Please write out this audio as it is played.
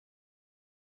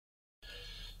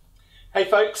Hey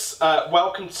folks,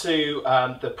 welcome to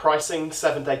the pricing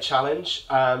 7-day challenge.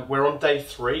 We're on day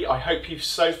 3. I hope you've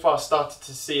so far started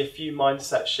to see a few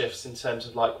mindset shifts in terms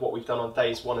of like what we've done on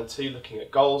days 1 and 2, looking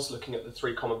at goals, looking at the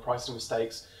 3 common pricing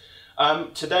mistakes.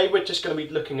 Today we're just going to be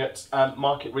looking at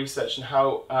market research and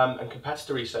how and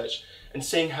competitor research and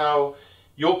seeing how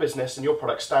your business and your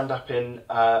product stand up in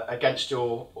against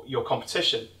your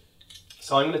competition.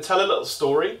 So I'm going to tell a little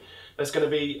story. There's going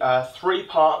to be 3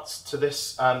 parts to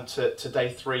this, to day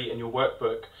 3 in your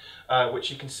workbook, which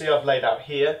you can see I've laid out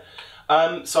here.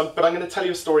 But I'm going to tell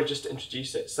you a story just to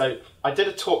introduce it. So I did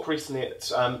a talk recently at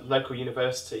local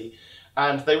university,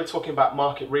 and they were talking about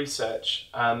market research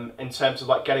in terms of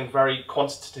like getting very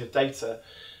quantitative data,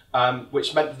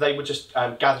 which meant that they were just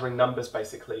gathering numbers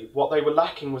basically. What they were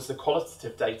lacking was the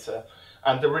qualitative data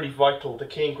and the really vital, the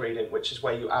key ingredient, which is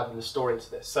where you add in the story into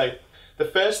this. So the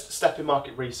first step in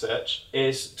market research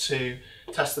is to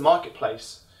test the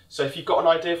marketplace. So if you've got an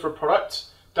idea for a product,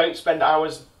 don't spend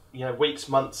hours, weeks,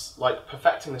 months, like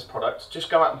perfecting this product. Just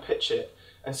go out and pitch it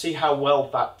and see how well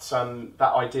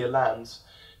that idea lands.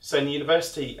 So in the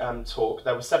university talk,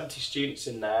 there were 70 students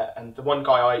in there, and the one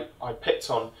guy I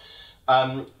picked on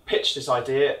pitched this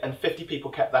idea, and 50 people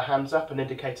kept their hands up and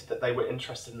indicated that they were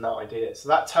interested in that idea. So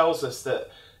that tells us that,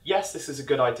 yes, this is a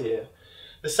good idea.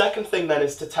 The second thing then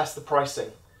is to test the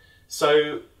pricing.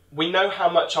 So we know how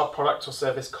much our product or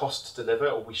service costs to deliver,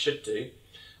 or we should do,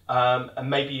 and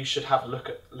maybe you should have a look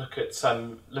at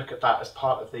that as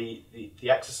part of the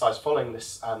exercise following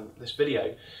this this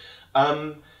video.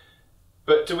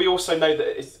 But do we also know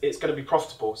that it's going to be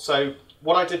profitable? So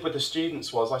what I did with the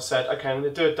students was I said, okay, I'm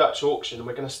going to do a Dutch auction, and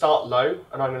we're going to start low,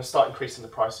 and I'm going to start increasing the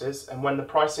prices. And when the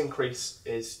price increase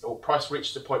price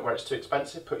reaches a point where it's too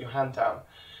expensive, put your hand down.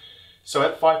 So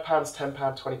at £5, £10,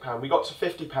 £20, we got to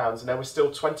 £50, and there were still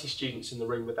 20 students in the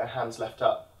room with their hands left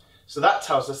up. So that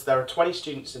tells us there are 20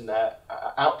 students in there,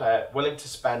 out there, willing to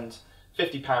spend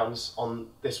 £50 on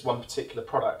this one particular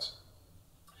product.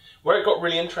 Where it got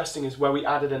really interesting is where we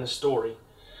added in a story.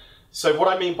 So what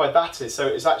I mean by that is, so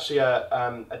it's actually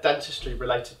a dentistry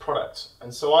related product.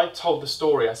 And so I told the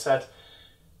story, I said,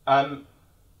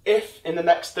 if in the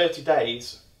next 30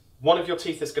 days, one of your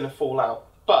teeth is going to fall out,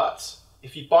 but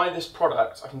if you buy this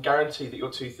product, I can guarantee that your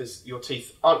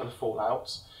teeth aren't going to fall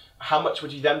out. How much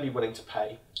would you then be willing to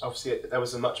pay? Obviously, there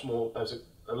was a lot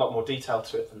more detail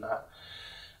to it than that.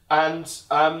 And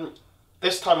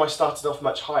this time I started off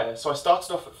much higher. So I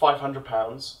started off at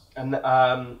 £500,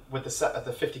 and with the set of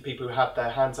the 50 people who had their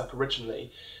hands up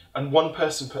originally, and one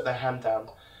person put their hand down,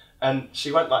 and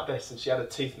she went like this, and she had a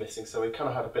tooth missing. So we kind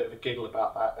of had a bit of a giggle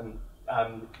about that, and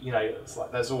it's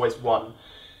like there's always one.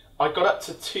 I got up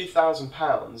to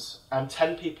 £2,000, and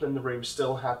 10 people in the room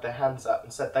still had their hands up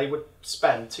and said they would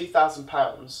spend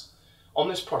 £2,000 on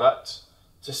this product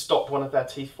to stop one of their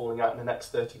teeth falling out in the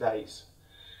next 30 days.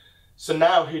 So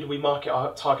now who do we target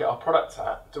our product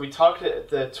at? Do we target it at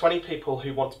the 20 people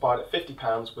who want to buy it at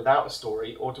 £50 without a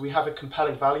story, or do we have a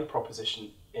compelling value proposition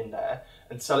in there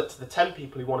and sell it to the 10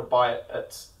 people who want to buy it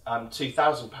at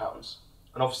 £2,000?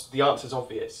 And obviously the answer is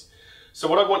obvious. So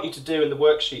what I want you to do in the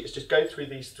worksheet is just go through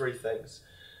these 3 things.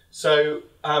 So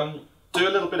do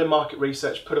a little bit of market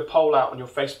research, put a poll out on your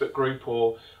Facebook group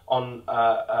or on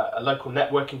a local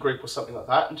networking group or something like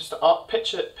that, and just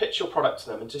pitch your product to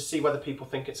them and just see whether people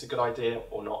think it's a good idea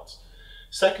or not.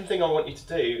 Second thing I want you to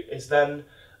do is then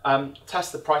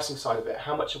test the pricing side of it.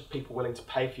 How much are people willing to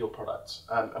pay for your product?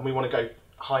 And we want to go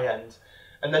high end.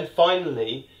 And then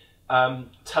finally,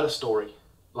 tell a story.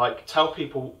 Like tell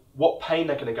people what pain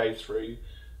they're going to go through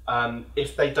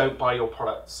if they don't buy your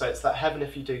product. So it's that heaven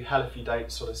if you do, hell if you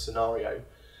don't sort of scenario.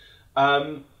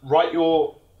 Write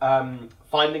your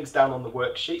findings down on the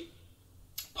worksheet.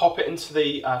 Pop it into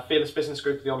the Fearless Business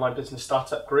Group, the online business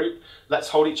startup group. Let's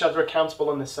hold each other accountable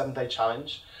on this 7-day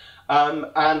challenge.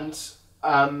 And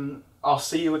I'll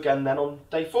see you again then on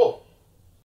day 4.